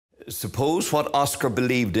suppose what Oscar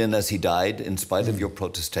believed in as he died, in spite of your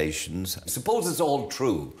protestations, suppose it's all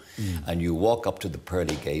true, and you walk up to the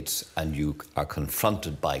pearly gates and you are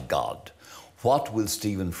confronted by God. What will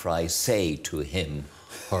Stephen Fry say to him,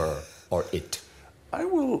 her, or it? I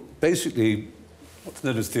will basically, what's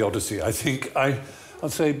known as theodicy, I think. I'll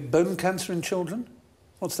say, bone cancer in children?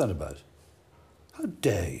 What's that about? How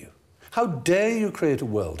dare you? How dare you create a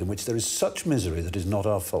world in which there is such misery that is not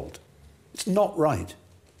our fault? It's not right.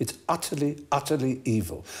 It's utterly, utterly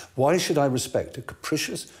evil. Why should I respect a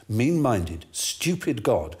capricious, mean-minded, stupid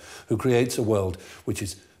God who creates a world which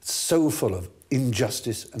is so full of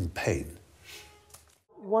injustice and pain?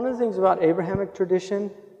 One of the things about Abrahamic tradition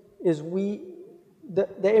is the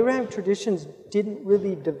Abrahamic traditions didn't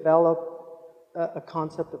really develop a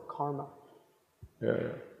concept of karma. Yeah.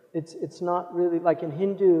 It's not really, like in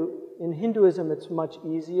Hinduism it's much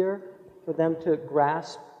easier for them to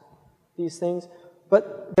grasp these things.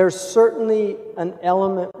 But there's certainly an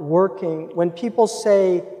element working. When people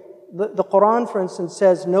say, the Quran, for instance,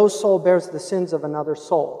 says, no soul bears the sins of another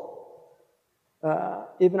soul.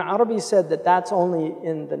 Ibn Arabi said that that's only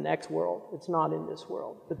in the next world. It's not in this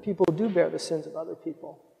world. That people do bear the sins of other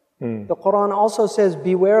people. The Quran also says,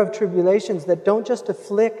 beware of tribulations that don't just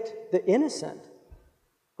afflict the innocent,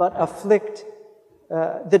 but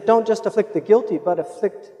that don't just afflict the guilty, but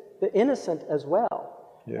afflict the innocent as well.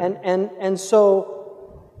 Yeah. And so,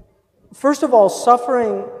 first of all,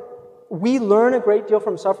 suffering, we learn a great deal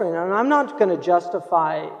from suffering. And I'm not going to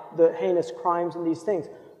justify the heinous crimes and these things,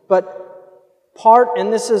 but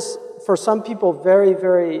and this is for some people very,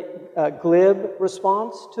 very glib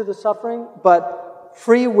response to the suffering, but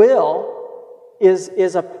free will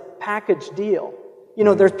is a package deal. You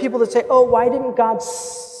know, there's people that say, oh, why didn't God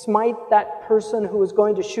smite that person who was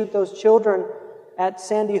going to shoot those children at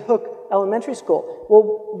Sandy Hook Elementary School?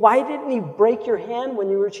 Well, why didn't he break your hand when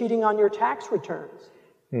you were cheating on your tax returns?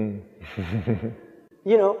 You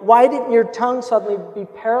know, why didn't your tongue suddenly be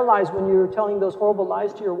paralyzed when you were telling those horrible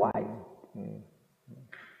lies to your wife?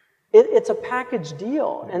 It's a package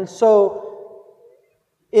deal. And so,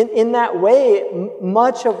 in that way,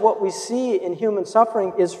 much of what we see in human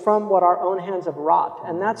suffering is from what our own hands have wrought.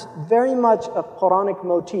 And that's very much a Quranic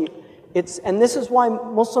motif. And this is why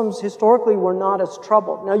Muslims historically were not as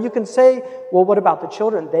troubled. Now you can say, well, what about the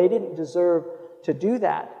children? They didn't deserve to do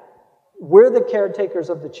that. We're the caretakers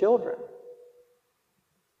of the children.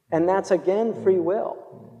 And that's, again, free will.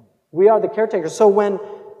 We are the caretakers. So when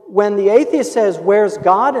the atheist says, where's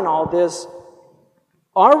God in all this?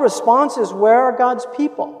 Our response is, where are God's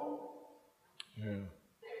people? Yeah.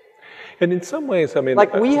 And in some ways, I mean...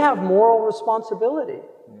 Like, we have moral responsibility.